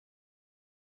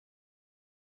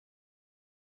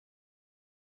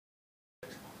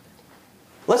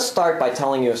Let's start by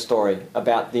telling you a story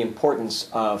about the importance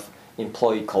of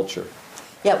employee culture.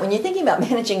 Yeah, when you're thinking about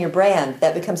managing your brand,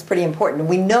 that becomes pretty important.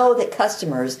 We know that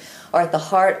customers are at the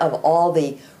heart of all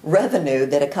the revenue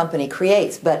that a company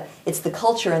creates, but it's the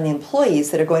culture and the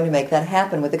employees that are going to make that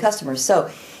happen with the customers.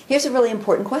 So here's a really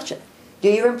important question. Do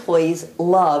your employees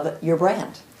love your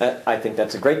brand? I think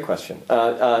that's a great question.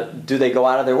 Do they go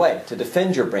out of their way to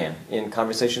defend your brand in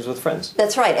conversations with friends?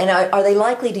 That's right. And are they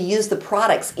likely to use the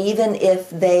products even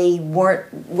if they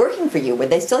weren't working for you?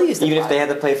 Would they still use the Even products? if they had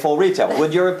to pay full retail?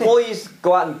 Would your employees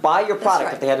go out and buy your product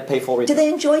right. if they had to pay full retail? Do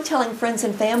they enjoy telling friends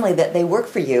and family that they work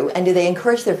for you, and do they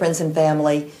encourage their friends and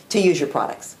family to use your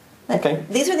products? Okay.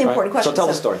 These are the important questions. So tell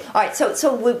the story. All right,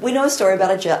 so we know a story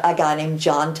about a guy named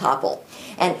John Topple.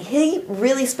 And he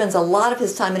really spends a lot of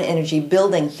his time and energy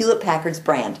building Hewlett-Packard's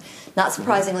brand. Not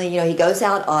surprisingly, you know, he goes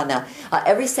out on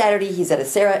every Saturday. He's at a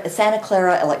Santa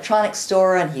Clara electronics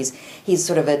store, and he's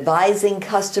sort of advising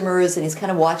customers, and he's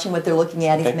kind of watching what they're looking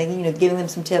at. He's making, giving them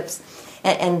some tips.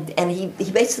 And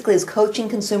he basically is coaching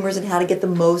consumers on how to get the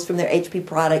most from their HP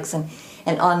products.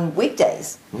 And on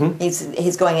weekdays,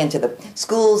 he's going into the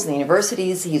schools and the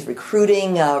universities. He's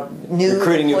recruiting new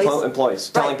employees,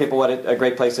 telling people what a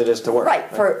great place it is to work. Right,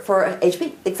 for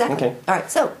HP, exactly. Okay. All right,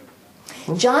 so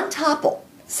John Topple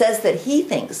says that he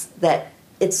thinks that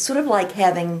it's sort of like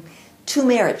having two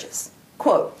marriages.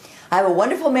 Quote, I have a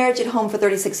wonderful marriage at home for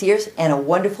 36 years and a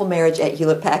wonderful marriage at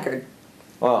Hewlett-Packard.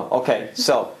 Well, okay,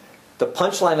 so the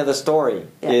punchline of the story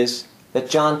is that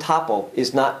John Topple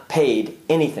is not paid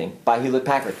anything by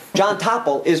Hewlett-Packard. John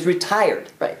Topple is retired.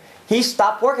 Right. He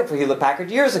stopped working for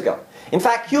Hewlett-Packard years ago. In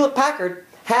fact, Hewlett-Packard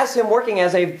has him working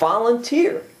as a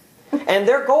volunteer. And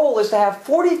their goal is to have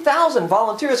 40,000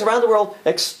 volunteers around the world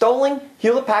extolling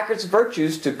Hewlett-Packard's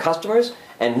virtues to customers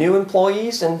and new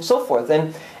employees and so forth.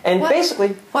 And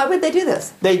basically, why would they do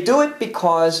this? They do it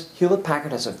because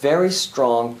Hewlett-Packard has a very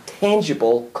strong,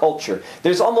 tangible culture.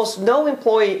 There's almost no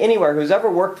employee anywhere who's ever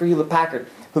worked for Hewlett-Packard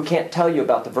who can't tell you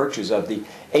about the virtues of the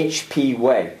HP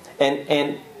way.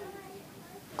 And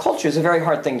culture is a very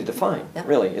hard thing to define,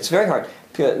 really. It's very hard.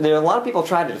 There are a lot of people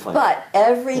try to define it. But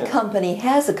every company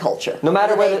has a culture. No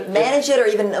matter whether they manage it or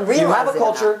even realize it. You have a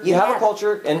culture. You have a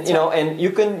culture, and and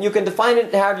you can define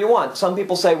it however you want. Some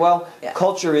people say, well,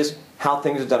 culture is how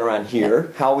things are done around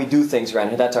here, how we do things around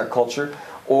here. That's our culture.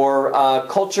 Or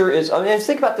culture is. I mean,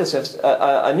 think about this: if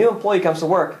a new employee comes to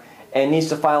work and needs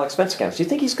to file expense accounts, do you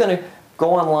think he's going to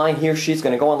go online? He or she's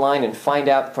going to go online and find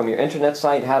out from your internet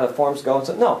site how the forms go? And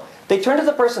so, no. They turn to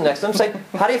the person next to them and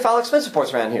say, how do you file expense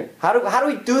reports around here? How do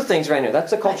we do things around here?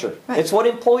 That's the culture. Right. It's what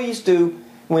employees do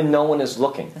when no one is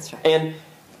looking. That's right. And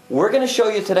we're going to show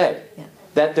you today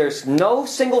that there's no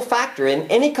single factor in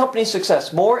any company's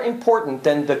success more important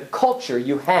than the culture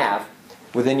you have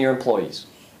within your employees.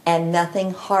 And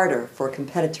nothing harder for a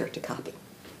competitor to copy.